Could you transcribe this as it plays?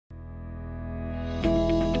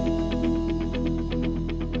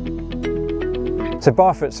So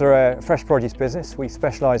Barfoots are a fresh produce business. We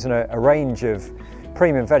specialise in a range of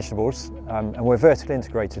premium vegetables and we're vertically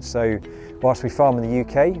integrated. So whilst we farm in the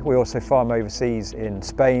UK, we also farm overseas in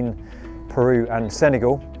Spain, Peru and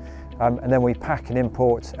Senegal. And then we pack and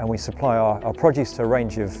import and we supply our produce to a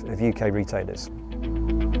range of UK retailers.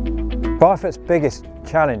 Barfoots' biggest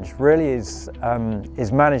challenge really is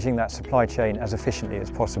managing that supply chain as efficiently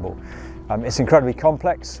as possible. It's incredibly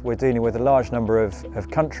complex. We're dealing with a large number of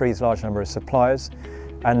countries, large number of suppliers,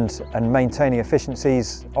 and maintaining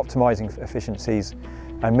efficiencies, optimising efficiencies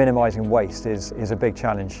and minimising waste is a big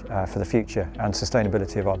challenge for the future and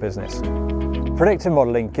sustainability of our business. Predictive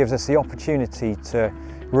modelling gives us the opportunity to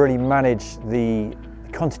really manage the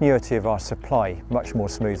continuity of our supply much more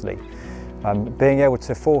smoothly. Being able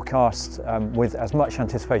to forecast with as much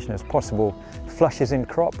anticipation as possible flushes in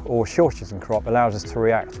crop or shortages in crop allows us to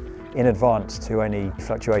react in advance to any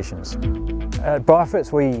fluctuations. At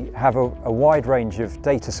Barfoots we have a wide range of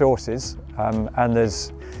data sources and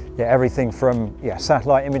there's everything from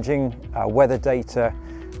satellite imaging, weather data,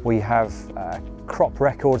 we have crop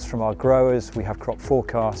records from our growers, we have crop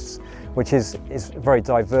forecasts, which is very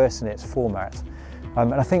diverse in its format.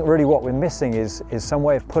 And I think really what we're missing is some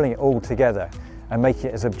way of pulling it all together and making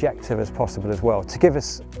it as objective as possible as well, to give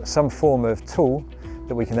us some form of tool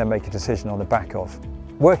that we can then make a decision on the back of.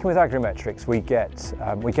 Working with Agrimetrics, we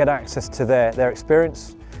get access to their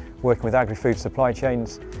experience working with agri-food supply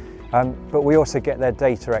chains, but we also get their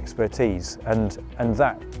data expertise, and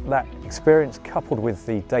that experience coupled with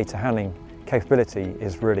the data handling capability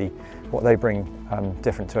is really what they bring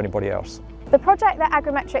different to anybody else. The project that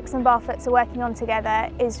Agrimetrics and Barfoots are working on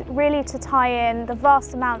together is really to tie in the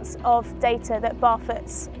vast amounts of data that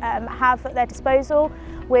Barfoots have at their disposal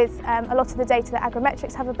with a lot of the data that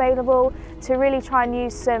Agrimetrics have available to really try and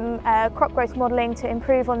use some crop growth modelling to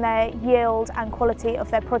improve on their yield and quality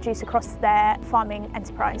of their produce across their farming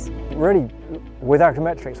enterprise. Really, with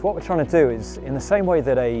Agrimetrics, what we're trying to do is, in the same way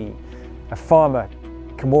that a farmer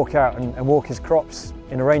can walk out and walk his crops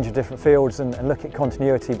in a range of different fields and look at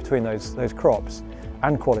continuity between those crops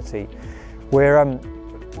and quality, we're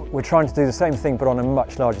trying to do the same thing but on a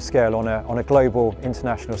much larger scale, on a global,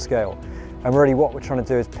 international scale. And really what we're trying to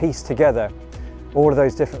do is piece together all of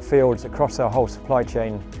those different fields across our whole supply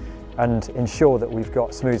chain and ensure that we've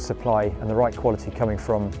got smooth supply and the right quality coming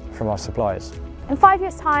from our suppliers. In 5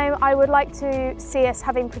 years' time, I would like to see us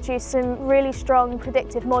having produced some really strong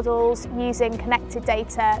predictive models using connected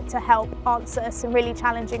data to help answer some really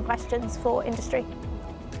challenging questions for industry.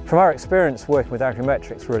 From our experience working with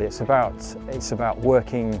Agrimetrics, really it's about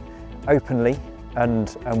working openly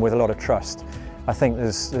and with a lot of trust. I think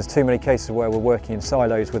there's too many cases where we're working in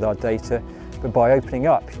silos with our data, but by opening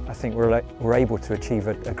up, I think we're able to achieve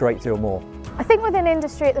a great deal more. I think within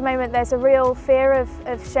industry at the moment there's a real fear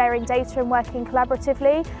of sharing data and working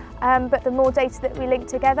collaboratively, but the more data that we link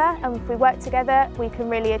together and if we work together, we can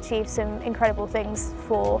really achieve some incredible things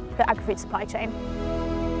for the agri-food supply chain.